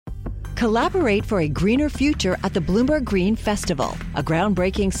Collaborate for a greener future at the Bloomberg Green Festival, a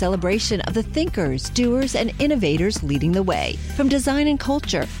groundbreaking celebration of the thinkers, doers, and innovators leading the way. From design and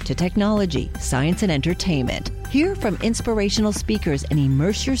culture to technology, science, and entertainment. Hear from inspirational speakers and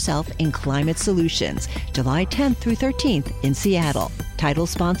immerse yourself in climate solutions. July 10th through 13th in Seattle. Title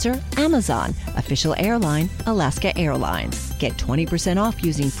sponsor, Amazon. Official airline, Alaska Airlines. Get 20% off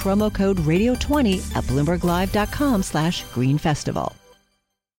using promo code radio20 at bloomberglive.com/Green Festival.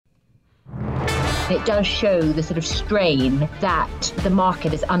 It does show the sort of strain that the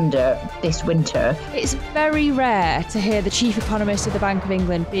market is under this winter. It's very rare to hear the chief economist of the Bank of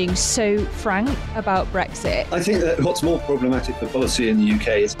England being so frank about Brexit. I think that what's more problematic for policy in the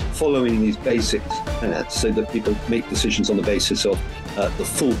UK is following these basics so that people make decisions on the basis of the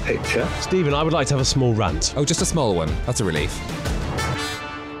full picture. Stephen, I would like to have a small rant. Oh, just a small one. That's a relief.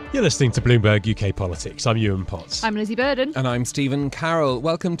 You're listening to Bloomberg UK Politics. I'm Ewan Potts. I'm Lizzie Burden. And I'm Stephen Carroll.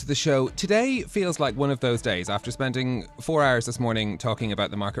 Welcome to the show. Today feels like one of those days after spending 4 hours this morning talking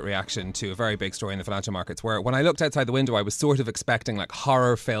about the market reaction to a very big story in the financial markets, where when I looked outside the window I was sort of expecting like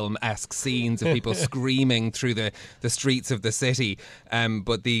horror film-esque scenes of people screaming through the streets of the city.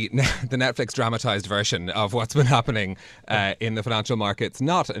 But the Netflix dramatised version of what's been happening in the financial markets,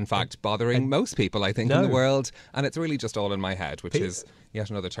 not in fact bothering most people, I think, in the world. And it's really just all in my head, which is yet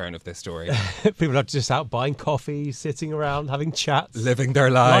another turn of this story. People are just out buying coffee, sitting around, having chats. Living their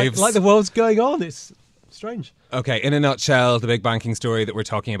lives. Like the world's going on. It's strange. Okay, in a nutshell, the big banking story that we're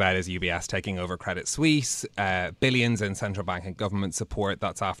talking about is UBS taking over Credit Suisse. Billions in central bank and government support.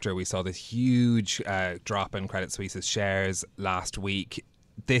 That's after we saw this huge drop in Credit Suisse's shares last week.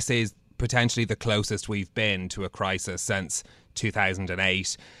 This is potentially the closest we've been to a crisis since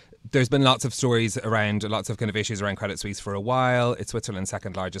 2008. There's been lots of stories around, lots of kind of issues around Credit Suisse for a while. It's Switzerland's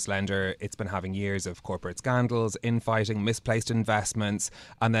second largest lender. It's been having years of corporate scandals, infighting, misplaced investments,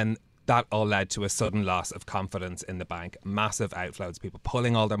 and then that all led to a sudden loss of confidence in the bank. Massive outflows, people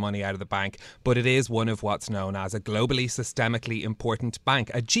pulling all their money out of the bank. But it is one of what's known as a globally systemically important bank,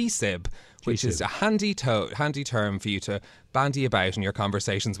 a GSIB, which is a handy term for you to bandy about in your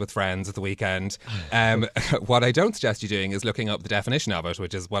conversations with friends at the weekend. What I don't suggest you doing is looking up the definition of it,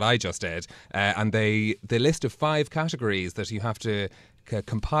 which is what I just did. And the list of 5 categories that you have to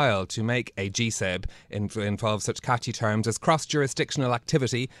compile to make a GSIB involves such catchy terms as cross-jurisdictional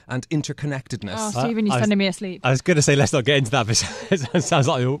activity and interconnectedness. Oh, Stephen, you're sending me asleep. I was going to say, let's not get into that, but it sounds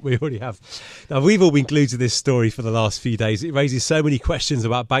like we already have. Now, we've all been glued to this story for the last few days. It raises so many questions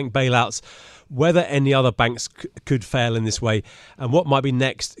about bank bailouts, whether any other banks could fail in this way, and what might be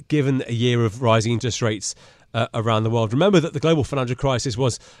next, given a year of rising interest rates around the world. Remember that the global financial crisis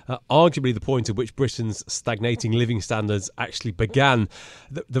was arguably the point at which Britain's stagnating living standards actually began.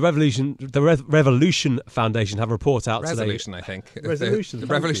 The Revolution Foundation have a report out today. Resolution, I think. Resolution. The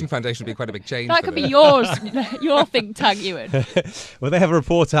Revolution Foundation would be quite a big change. That could be yours, your think tank, Ewan. Well, they have a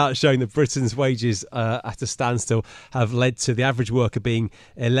report out showing that Britain's wages at a standstill have led to the average worker being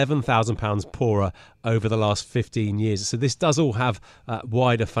 £11,000 poorer over the last 15 years. So this does all have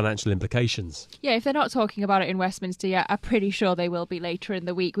wider financial implications. Yeah, if they're not talking about it in Westminster yet, I'm pretty sure they will be later in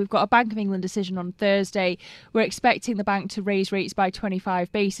the week. We've got a Bank of England decision on Thursday. We're expecting the bank to raise rates by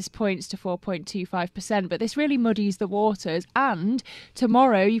 25 basis points to 4.25%, but this really muddies the waters. And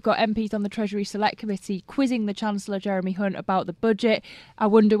tomorrow you've got MPs on the Treasury Select Committee quizzing the Chancellor Jeremy Hunt about the budget. I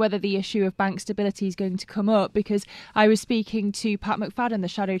wonder whether the issue of bank stability is going to come up, because I was speaking to Pat McFadden, the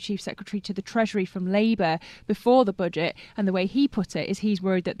Shadow Chief Secretary to the Treasury from Labour, before the budget, and the way he put it is he's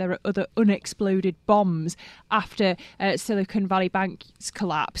worried that there are other unexploded bombs after Silicon Valley Bank's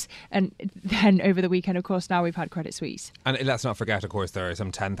collapse. And then over the weekend, of course, now we've had Credit Suisse. And let's not forget, of course, there are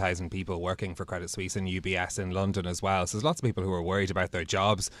some 10,000 people working for Credit Suisse and UBS in London as well. So there's lots of people who are worried about their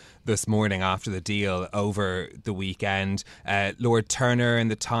jobs this morning after the deal over the weekend. Lord Turner in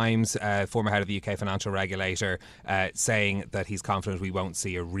the Times, former head of the UK financial regulator, saying that he's confident we won't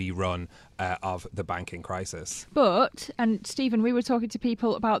see a rerun of the banking crisis. But, and Stephen, we were talking to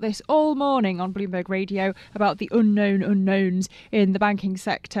people about this all morning on Bloomberg Radio, about the unknown unknowns in the banking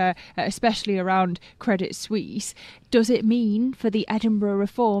sector, especially around Credit Suisse. Does it mean for the Edinburgh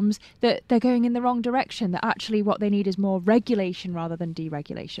reforms that they're going in the wrong direction, that actually what they need is more regulation rather than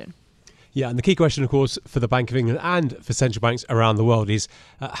deregulation? Yeah, and the key question, of course, for the Bank of England and for central banks around the world is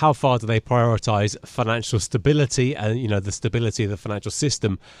how far do they prioritise financial stability and, the stability of the financial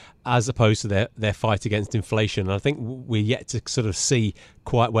system as opposed to their fight against inflation. And I think we're yet to sort of see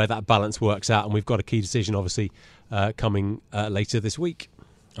quite where that balance works out. And we've got a key decision, obviously, coming later this week.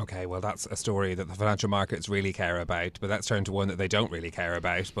 Okay, well, that's a story that the financial markets really care about, but let's turn to one that they don't really care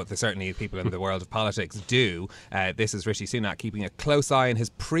about, but certainly people in the world of politics do. This is Rishi Sunak keeping a close eye on his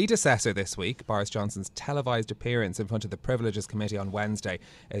predecessor this week. Boris Johnson's televised appearance in front of the Privileges Committee on Wednesday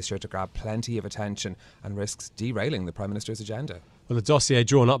is sure to grab plenty of attention and risks derailing the Prime Minister's agenda. Well, the dossier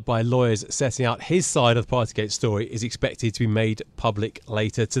drawn up by lawyers setting out his side of the Partygate story is expected to be made public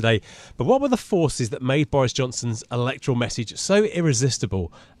later today. But what were the forces that made Boris Johnson's electoral message so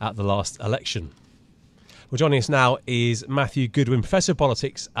irresistible at the last election? Well, joining us now is Matthew Goodwin, Professor of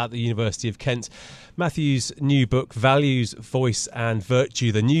Politics at the University of Kent. Matthew's new book, Values, Voice and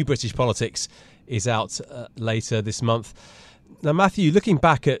Virtue, The New British Politics, is out later this month. Now, Matthew, looking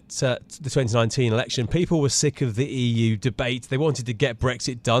back at the 2019 election, people were sick of the EU debate. They wanted to get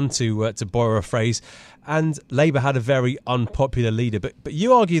Brexit done, to borrow a phrase, and Labour had a very unpopular leader. But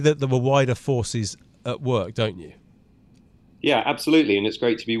you argue that there were wider forces at work, don't you? Yeah, absolutely, and it's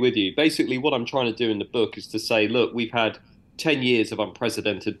great to be with you. Basically, what I'm trying to do in the book is to say, look, we've had 10 years of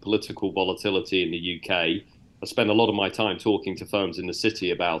unprecedented political volatility in the UK. I spend a lot of my time talking to firms in the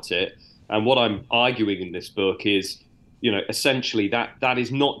city about it, and what I'm arguing in this book is, essentially that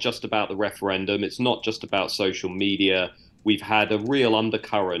is not just about the referendum. It's not just about social media. We've had a real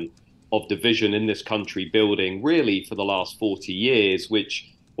undercurrent of division in this country building really for the last 40 years,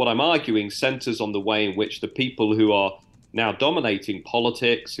 which what I'm arguing centers on the way in which the people who are now dominating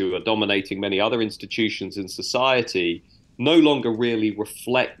politics, who are dominating many other institutions in society, no longer really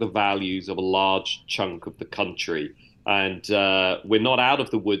reflect the values of a large chunk of the country. And we're not out of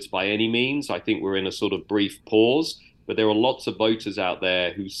the woods by any means. I think we're in a sort of brief pause. But there are lots of voters out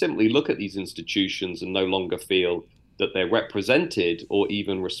there who simply look at these institutions and no longer feel that they're represented or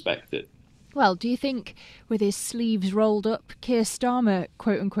even respected. Well, do you think with his sleeves rolled up, Keir Starmer,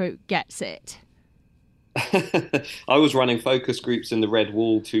 quote unquote, gets it? I was running focus groups in the Red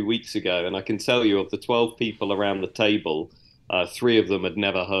Wall 2 weeks ago, and I can tell you of the 12 people around the table, 3 of them had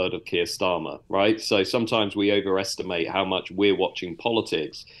never heard of Keir Starmer, right? So sometimes we overestimate how much we're watching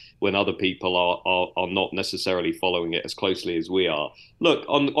politics when other people are not necessarily following it as closely as we are. Look,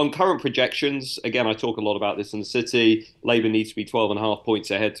 on current projections, again, I talk a lot about this in the city. Labour needs to be 12.5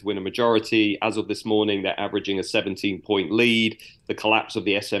 points ahead to win a majority. As of this morning, they're averaging a 17-point lead. The collapse of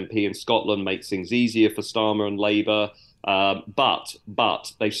the SNP in Scotland makes things easier for Starmer and Labour. But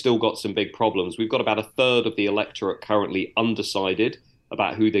they've still got some big problems. We've got about a third of the electorate currently undecided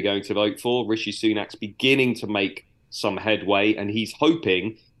about who they're going to vote for. Rishi Sunak's beginning to make some headway, and he's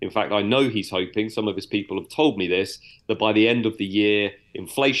hoping, in fact, I know he's hoping, some of his people have told me this, that by the end of the year,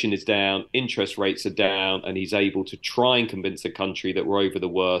 inflation is down, interest rates are down, and he's able to try and convince the country that we're over the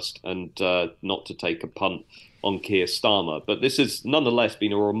worst and not to take a punt on Keir Starmer. But this has nonetheless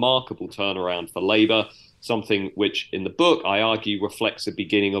been a remarkable turnaround for Labour, something which in the book I argue reflects the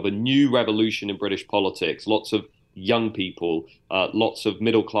beginning of a new revolution in British politics. Lots of young people, lots of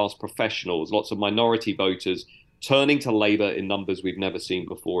middle-class professionals, lots of minority voters turning to Labour in numbers we've never seen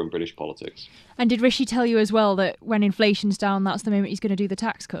before in British politics. And did Rishi tell you as well that when inflation's down, that's the moment he's going to do the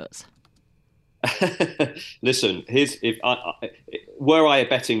tax cuts? Listen, were I a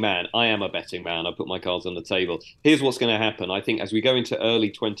betting man, I am a betting man. I put my cards on the table. Here's what's going to happen. I think as we go into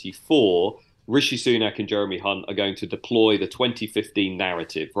early 24, Rishi Sunak and Jeremy Hunt are going to deploy the 2015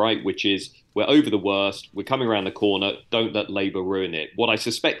 narrative, right? Which is, we're over the worst, we're coming around the corner, don't let Labour ruin it. What I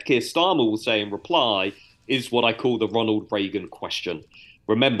suspect Keir Starmer will say in reply is what I call the Ronald Reagan question.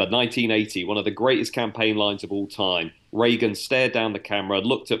 Remember, 1980, one of the greatest campaign lines of all time. Reagan stared down the camera,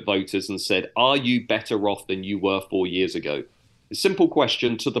 looked at voters and said, "Are you better off than you were 4 years ago?" A simple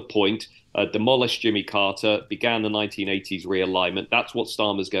question, to the point, demolished Jimmy Carter, began the 1980s realignment. That's what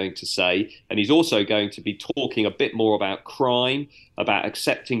Starmer's going to say. And he's also going to be talking a bit more about crime, about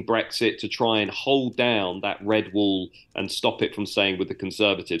accepting Brexit to try and hold down that red wall and stop it from staying with the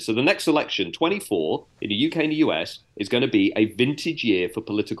Conservatives. So the next election, 24, in the UK and the US, is going to be a vintage year for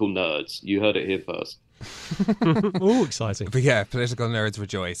political nerds. You heard it here first. Oh, exciting. But yeah, political nerds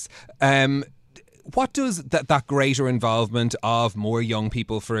rejoice. What does that greater involvement of more young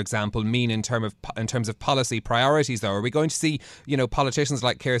people, for example, mean in terms of policy priorities, though? Are we going to see, politicians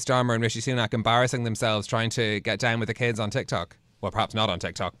like Keir Starmer and Rishi Sunak embarrassing themselves trying to get down with the kids on TikTok? Well, perhaps not on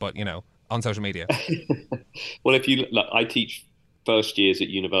TikTok, but, on social media. Well, if you look, I teach first years at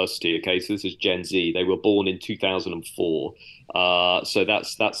university, okay, so this is Gen Z. They were born in 2004. So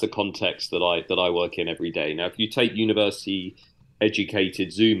that's the context that I work in every day. Now, if you take university educated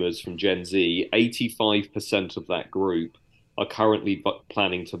Zoomers from Gen Z, 85% of that group are currently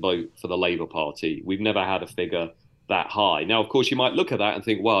planning to vote for the Labour Party. We've never had a figure that high. Now, of course, you might look at that and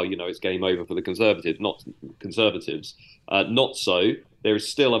think, well, it's game over for the Conservatives. Not so. there is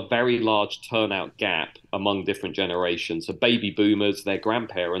still a very large turnout gap among different generations. So baby boomers, their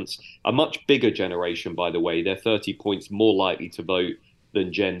grandparents, a much bigger generation, by the way. They're 30 points more likely to vote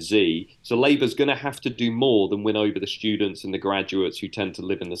than Gen Z. So Labour's going to have to do more than win over the students and the graduates who tend to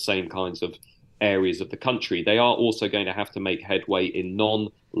live in the same kinds of areas of the country. They are also going to have to make headway in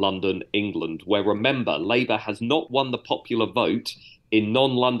non-London England, where, remember, Labour has not won the popular vote in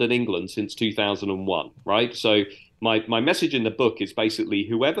non-London England since 2001, right? So my message in the book is basically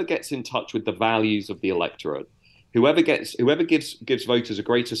whoever gets in touch with the values of the electorate, whoever gives voters a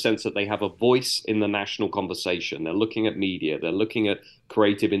greater sense that they have a voice in the national conversation. They're looking at media, they're looking at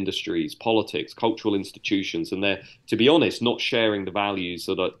creative industries, politics, cultural institutions, and they're, to be honest, not sharing the values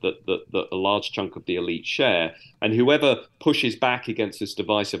that a large chunk of the elite share. And whoever pushes back against this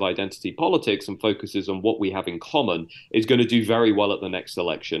divisive identity politics and focuses on what we have in common is going to do very well at the next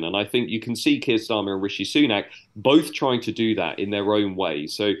election. And I think you can see Keir Starmer and Rishi Sunak both trying to do that in their own way.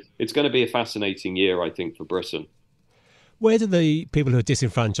 So it's going to be a fascinating year, I think, for Britain. Where do the people who are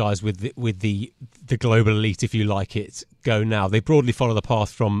disenfranchised with the global elite, if you like it, go now? They broadly follow the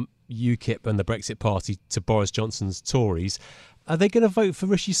path from UKIP and the Brexit Party to Boris Johnson's Tories. Are they going to vote for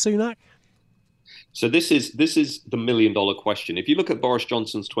Rishi Sunak? So this is the million-dollar question. If you look at Boris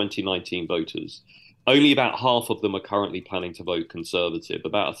Johnson's 2019 voters, only about half of them are currently planning to vote Conservative.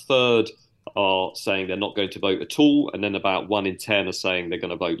 About a third are saying they're not going to vote at all, and then about 1 in 10 are saying they're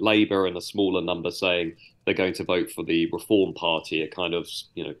going to vote Labour, and a smaller number saying they're going to vote for the Reform Party, a kind of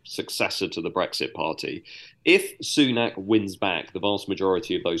successor to the Brexit Party. If Sunak wins back the vast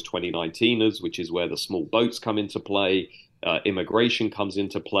majority of those 2019ers, which is where the small boats come into play, immigration comes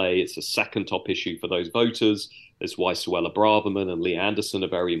into play, it's the second top issue for those voters. That's why Suella Braverman and Lee Anderson are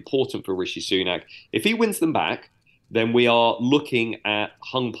very important for Rishi Sunak. If he wins them back, then we are looking at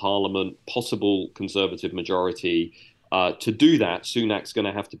hung parliament, possible Conservative majority. To do that, Sunak's going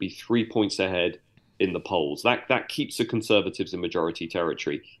to have to be 3 points ahead in the polls. That keeps the Conservatives in majority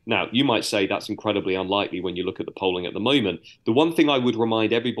territory. Now, you might say that's incredibly unlikely when you look at the polling at the moment. The one thing I would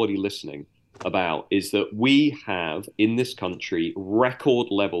remind everybody listening about is that we have in this country record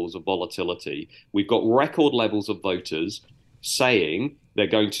levels of volatility. We've got record levels of voters saying they're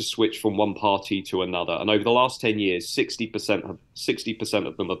going to switch from one party to another. And over the last 10 years, 60%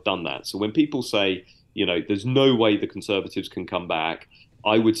 of them have done that. So when people say, there's no way the Conservatives can come back,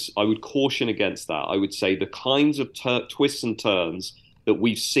 I would caution against that. I would say the kinds of twists and turns that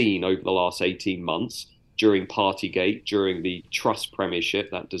we've seen over the last 18 months during Partygate, during the Truss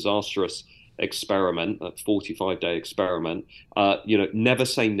premiership, that disastrous experiment, that 45-day experiment, never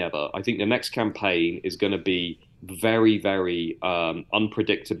say never. I think the next campaign is going to be very, very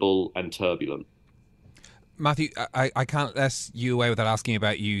unpredictable and turbulent. Matthew, I can't let you away without asking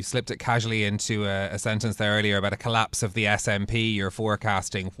about, you slipped it casually into a sentence there earlier about a collapse of the SNP you're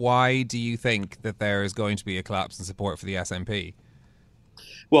forecasting. Why do you think that there is going to be a collapse in support for the SNP?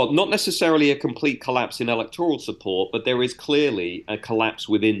 Well, not necessarily a complete collapse in electoral support, but there is clearly a collapse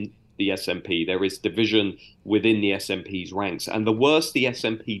within the SNP. There is division within the SNP's ranks. And the worse the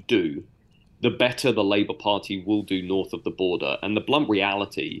SNP do, the better the Labour Party will do north of the border. And the blunt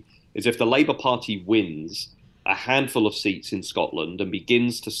reality is if the Labour Party wins a handful of seats in Scotland and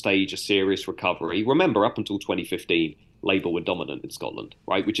begins to stage a serious recovery, remember, up until 2015, Labour were dominant in Scotland,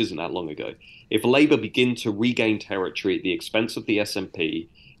 right, which isn't that long ago. If Labour begin to regain territory at the expense of the SNP,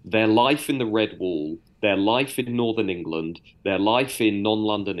 their life in the Red Wall, their life in Northern England, their life in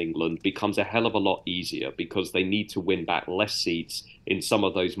non-London England becomes a hell of a lot easier because they need to win back less seats in some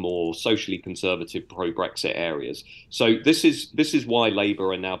of those more socially conservative pro-Brexit areas. So this is why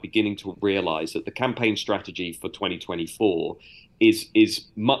Labour are now beginning to realise that the campaign strategy for 2024 is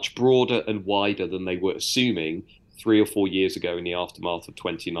much broader and wider than they were assuming 3 or 4 years ago in the aftermath of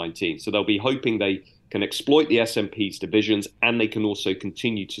 2019. So they'll be hoping they can exploit the SNP's divisions and they can also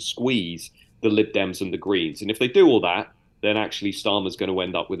continue to squeeze the Lib Dems and the Greens. And if they do all that, then actually Starmer's going to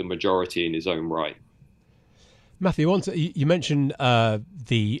end up with a majority in his own right. Matthew, you mentioned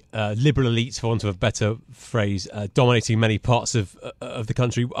the liberal elites, for want of a better phrase, dominating many parts of the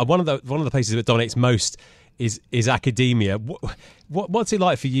country. One of the places that dominates most is academia. What's it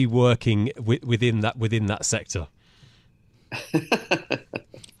like for you working within that sector?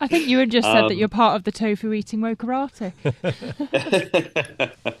 I think you had just said that you're part of the tofu-eating wokerati.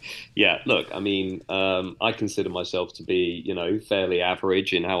 Yeah, look, I mean, I consider myself to be, fairly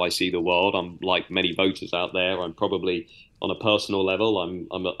average in how I see the world. I'm like many voters out there. I'm probably, on a personal level,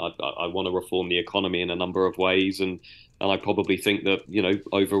 I want to reform the economy in a number of ways, and I probably think that,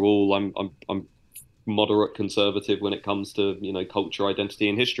 overall, I'm moderate conservative when it comes to, culture, identity,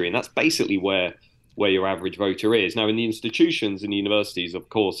 and history, and that's basically where where your average voter is. Now, in the institutions, in the universities, of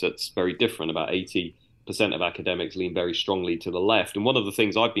course, it's very different. About 80% of academics lean very strongly to the left. And one of the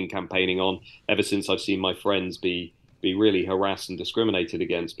things I've been campaigning on ever since I've seen my friends be really harassed and discriminated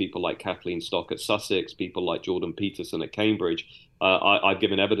against, people like Kathleen Stock at Sussex, people like Jordan Peterson at Cambridge. I've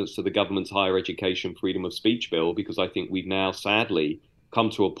given evidence to the government's Higher Education Freedom of Speech Bill, because I think we've now sadly come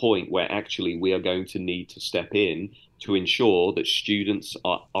to a point where actually we are going to need to step in to ensure that students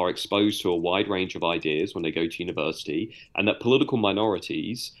are exposed to a wide range of ideas when they go to university, and that political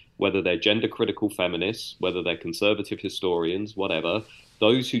minorities, whether they're gender critical feminists, whether they're conservative historians, whatever,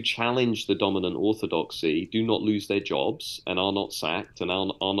 those who challenge the dominant orthodoxy do not lose their jobs and are not sacked and are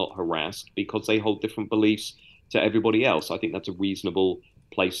not harassed because they hold different beliefs to everybody else. I think that's a reasonable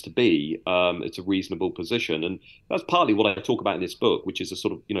place to be. It's a reasonable position. And that's partly what I talk about in this book, which is a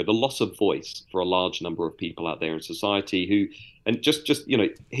sort of, the loss of voice for a large number of people out there in society who, and just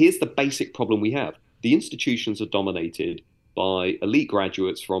here's the basic problem we have. The institutions are dominated by elite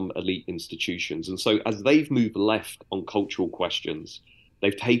graduates from elite institutions. And so as they've moved left on cultural questions,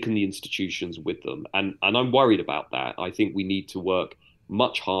 they've taken the institutions with them. And I'm worried about that. I think we need to work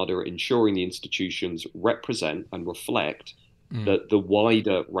much harder at ensuring the institutions represent and reflect the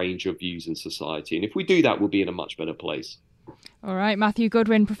wider range of views in society. And if we do that, we'll be in a much better place. All right, Matthew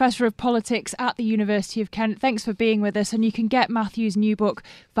Goodwin, Professor of Politics at the University of Kent. Thanks for being with us. And you can get Matthew's new book,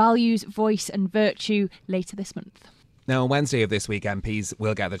 Values, Voice and Virtue, later this month. Now, on Wednesday of this week, MPs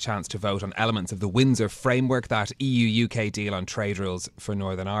will get the chance to vote on elements of the Windsor Framework, that EU-UK deal on trade rules for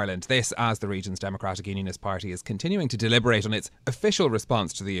Northern Ireland. This, as the region's Democratic Unionist Party is continuing to deliberate on its official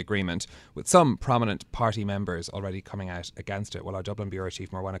response to the agreement, with some prominent party members already coming out against it. Well, our Dublin Bureau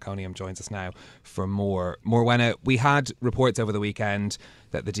Chief, Morwenna Coniam, joins us now for more. Morwenna, we had reports over the weekend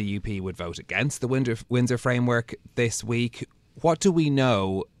that the DUP would vote against the Windsor Framework this week. What do we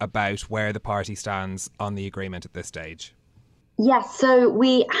know about where the party stands on the agreement at this stage? Yes, so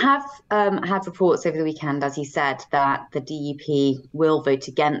we have had reports over the weekend, as you said, that the DUP will vote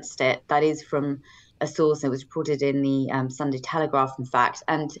against it. That is from a source that was reported in the Sunday Telegraph, in fact.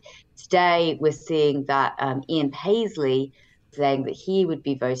 And today we're seeing that Ian Paisley saying that he would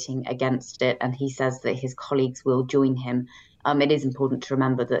be voting against it, and he says that his colleagues will join him. It is important to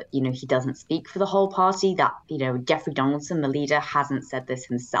remember that, he doesn't speak for the whole party, that, Jeffrey Donaldson, the leader, hasn't said this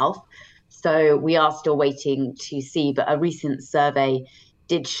himself. So we are still waiting to see. But a recent survey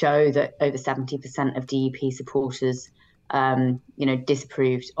did show that over 70% of DUP supporters,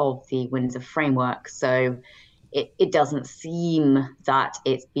 disapproved of the Windsor Framework. So it doesn't seem that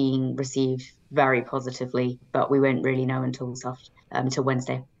it's being received very positively, but we won't really know until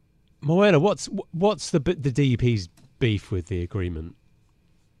Wednesday. Morwenna, what's the DUP's beef with the agreement?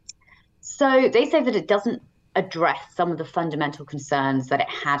 So they say that it doesn't address some of the fundamental concerns that it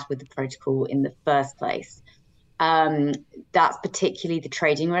had with the protocol in the first place. That's particularly the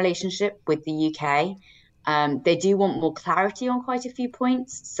trading relationship with the UK. They do want more clarity on quite a few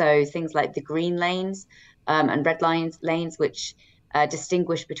points. So things like the green lanes and red lanes, which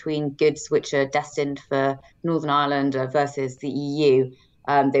distinguish between goods which are destined for Northern Ireland versus the EU.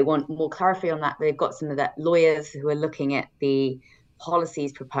 They want more clarity on that. They've got some of the lawyers who are looking at the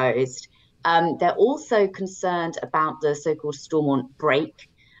policies proposed. They're also concerned about the so-called Stormont break,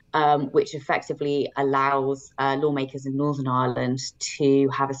 which effectively allows lawmakers in Northern Ireland to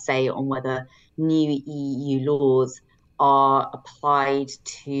have a say on whether new EU laws are applied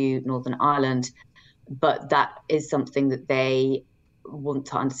to Northern Ireland. But that is something that they want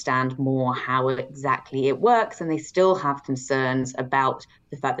to understand more how exactly it works, and they still have concerns about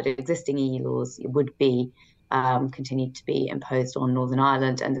the fact that existing EU laws would be continued to be imposed on Northern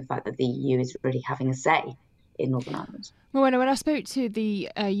Ireland, and the fact that the EU is really having a say in Northern Ireland. Well, when I spoke to the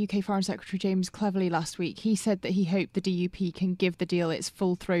UK Foreign Secretary James Cleverly last week, he said that he hoped the DUP can give the deal its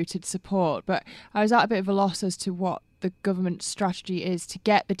full-throated support, but I was at a bit of a loss as to what the government's strategy is to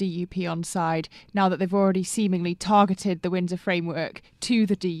get the DUP on side now that they've already seemingly targeted the Windsor Framework to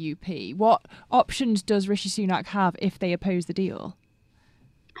the DUP. What options does Rishi Sunak have if they oppose the deal?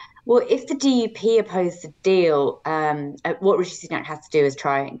 Well, if the DUP oppose the deal, what Rishi Sunak has to do is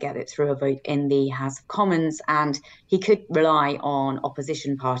try and get it through a vote in the House of Commons, and he could rely on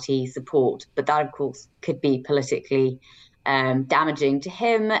opposition party support. But that, of course, could be politically damaging to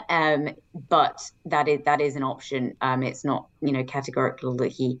him. But that is an option. It's not, categorical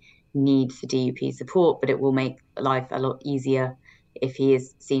that he needs the DUP support, but it will make life a lot easier if he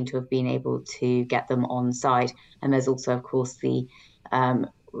is seen to have been able to get them on side. And there's also, of course, the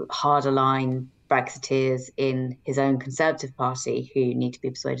harder line Brexiteers in his own Conservative Party who need to be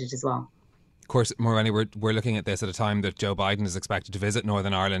persuaded as well. course, Morwenna, we're looking at this at a time that Joe Biden is expected to visit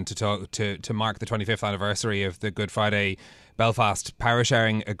Northern Ireland to mark the 25th anniversary of the Good Friday Belfast power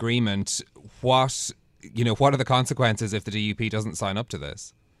sharing agreement. What are the consequences if the DUP doesn't sign up to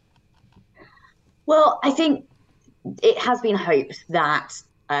this? Well, I think it has been hoped that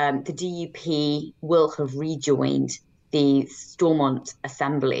the DUP will have rejoined the Stormont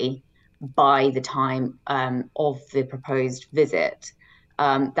Assembly by the time of the proposed visit.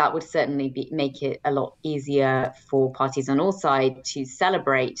 That would certainly make it a lot easier for parties on all sides to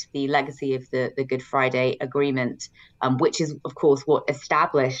celebrate the legacy of the Good Friday Agreement, which is, of course, what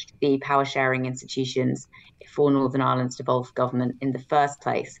established the power sharing institutions for Northern Ireland's devolved government in the first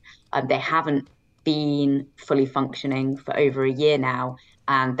place. They haven't been fully functioning for over a year now,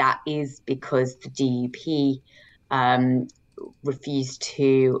 and that is because the DUP refused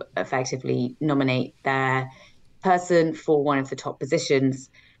to effectively nominate their person for one of the top positions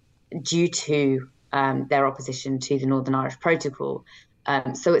due to their opposition to the Northern Irish Protocol.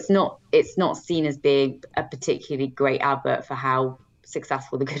 So it's not seen as being a particularly great advert for how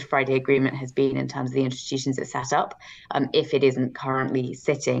successful the Good Friday Agreement has been in terms of the institutions it set up, if it isn't currently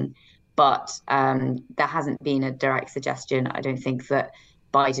sitting. But there hasn't been a direct suggestion, I don't think, that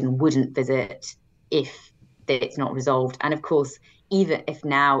Biden wouldn't visit if it's not resolved. And of course, even if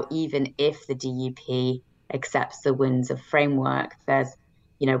the DUP accepts the Windsor framework,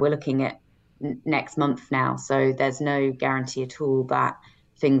 we're looking at next month now, so there's no guarantee at all that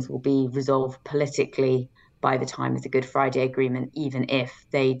things will be resolved politically by the time of the Good Friday Agreement, even if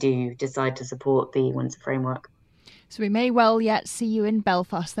they do decide to support the Windsor framework. So we may well yet see you in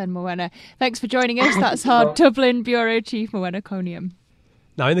Belfast then, Morwenna. Thanks for joining us. That's our Dublin Bureau Chief, Morwenna Coniam.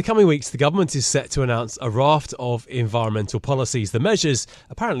 Now, in the coming weeks, the government is set to announce a raft of environmental policies. The measures,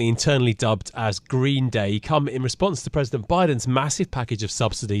 apparently internally dubbed as Green Day, come in response to President Biden's massive package of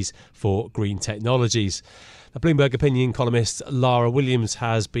subsidies for green technologies. Now, Bloomberg opinion columnist Lara Williams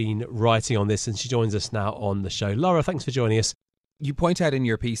has been writing on this, and she joins us now on the show. Lara, thanks for joining us. You point out in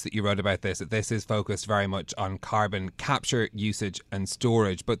your piece that you wrote about this that this is focused very much on carbon capture, usage and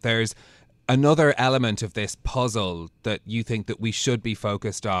storage, but there's another element of this puzzle that you think that we should be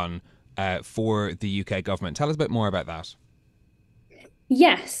focused on for the UK government. Tell us a bit more about that.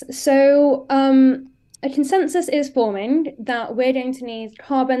 Yes. So a consensus is forming that we're going to need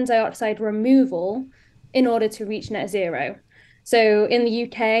carbon dioxide removal in order to reach net zero. So in the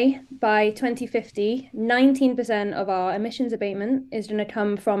UK, by 2050, 19% of our emissions abatement is going to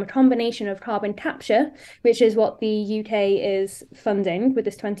come from a combination of carbon capture, which is what the UK is funding with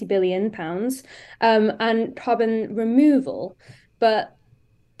this £20 billion, and carbon removal. But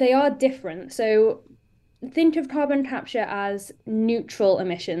they are different. So think of carbon capture as neutral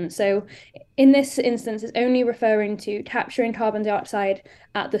emissions. So in this instance, it's only referring to capturing carbon dioxide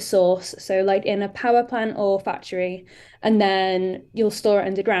at the source, so like in a power plant or factory, and then you'll store it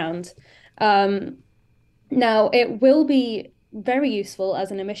underground. Now, it will be very useful as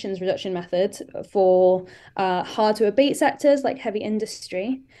an emissions reduction method for hard to abate sectors like heavy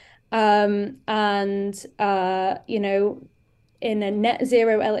industry. In a net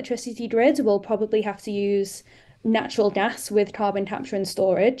zero electricity grid, we'll probably have to use natural gas with carbon capture and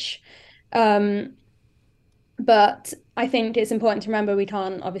storage. But I think it's important to remember we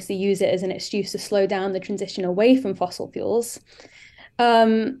can't obviously use it as an excuse to slow down the transition away from fossil fuels.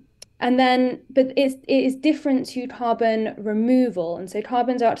 But it is different to carbon removal. And so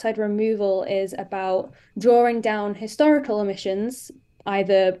carbon dioxide removal is about drawing down historical emissions,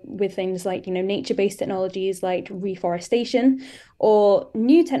 either with things like, nature-based technologies like reforestation or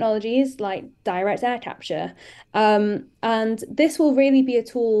new technologies like direct air capture. And this will really be a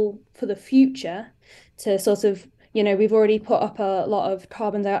tool for the future to sort of, we've already put up a lot of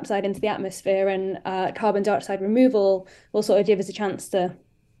carbon dioxide into the atmosphere, and carbon dioxide removal will sort of give us a chance to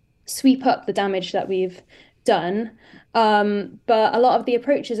sweep up the damage that we've done. But a lot of the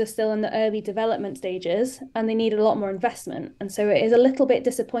approaches are still in the early development stages, and they need a lot more investment. And so it is a little bit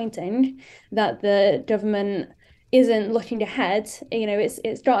disappointing that the government isn't looking ahead.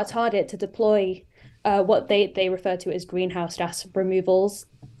 It's got a target to deploy what they refer to as greenhouse gas removals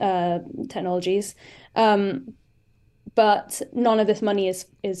technologies. But none of this money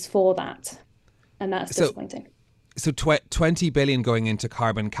is for that. And that's disappointing. So 20 billion going into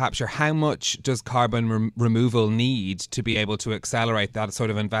carbon capture. How much does carbon removal need to be able to accelerate that sort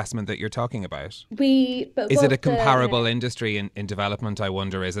of investment that you're talking about? Is it a comparable industry in development, I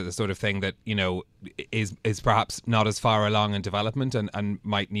wonder? Is it the sort of thing that, is perhaps not as far along in development and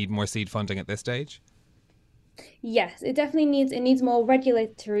might need more seed funding at this stage? Yes, it definitely needs more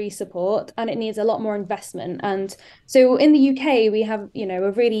regulatory support, and it needs a lot more investment. And so in the UK, we have,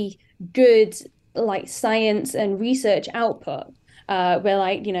 a really good like science and research output. We're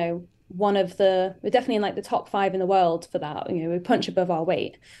like, we're definitely in like the top 5 in the world for that. We punch above our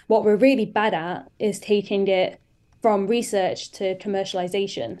weight. What we're really bad at is taking it from research to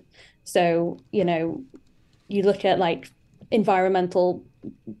commercialization. So, you look at like environmental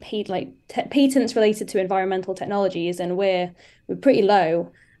patents related to environmental technologies, and we're pretty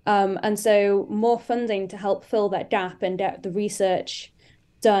low. And so more funding to help fill that gap and get the research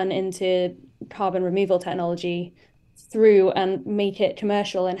done into carbon removal technology through and make it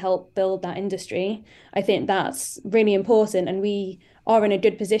commercial and help build that industry. I think that's really important, and we are in a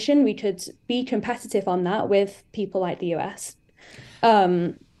good position. We could be competitive on that with people like the US.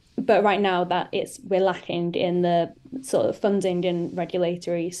 But right now we're lacking in the sort of funding and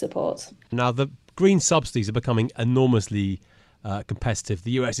regulatory support. Now, the green subsidies are becoming enormously competitive.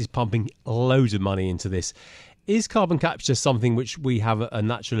 The US is pumping loads of money into this. Is carbon capture something which we have a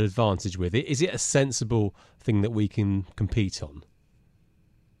natural advantage with? Is it a sensible thing that we can compete on?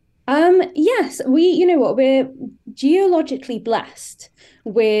 Yes, we're geologically blessed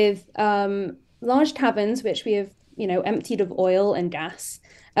with large caverns which we have, emptied of oil and gas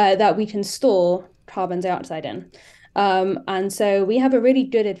that we can store carbon dioxide in. And so we have a really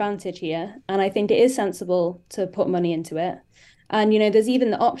good advantage here, and I think it is sensible to put money into it. And, there's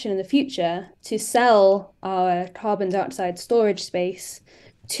even the option in the future to sell our carbon dioxide storage space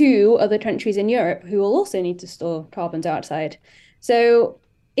to other countries in Europe who will also need to store carbon dioxide. So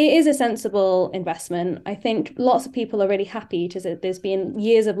it is a sensible investment. I think lots of people are really happy because there's been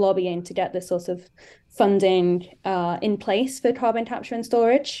years of lobbying to get this sort of funding in place for carbon capture and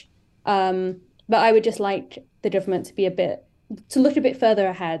storage. But I would just like the government to look a bit further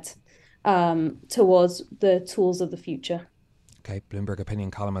ahead towards the tools of the future. Okay, Bloomberg opinion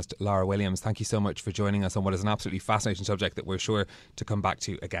columnist Lara Williams, thank you so much for joining us on what is an absolutely fascinating subject that we're sure to come back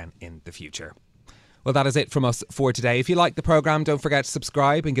to again in the future. Well, that is it from us for today. If you like the programme, don't forget to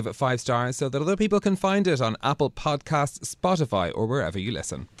subscribe and give it 5 stars so that other people can find it on Apple Podcasts, Spotify or wherever you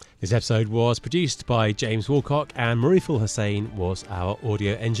listen. This episode was produced by James Woolcock, and Mariful Hussain was our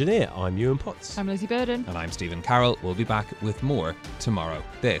audio engineer. I'm Ewan Potts. I'm Lizzie Burden. And I'm Stephen Carroll. We'll be back with more tomorrow.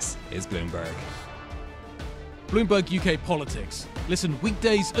 This is Bloomberg. Bloomberg UK Politics. Listen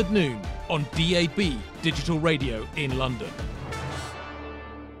weekdays at noon on DAB Digital Radio in London.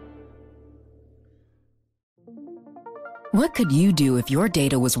 What could you do if your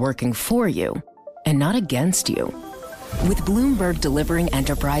data was working for you and not against you? With Bloomberg delivering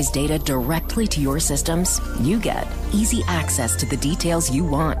enterprise data directly to your systems, you get easy access to the details you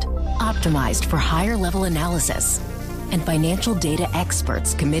want, optimized for higher level analysis, and financial data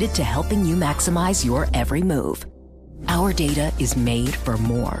experts committed to helping you maximize your every move. Our data is made for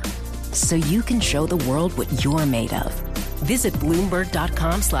more, so you can show the world what you're made of. Visit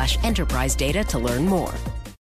Bloomberg.com/enterprise data to learn more.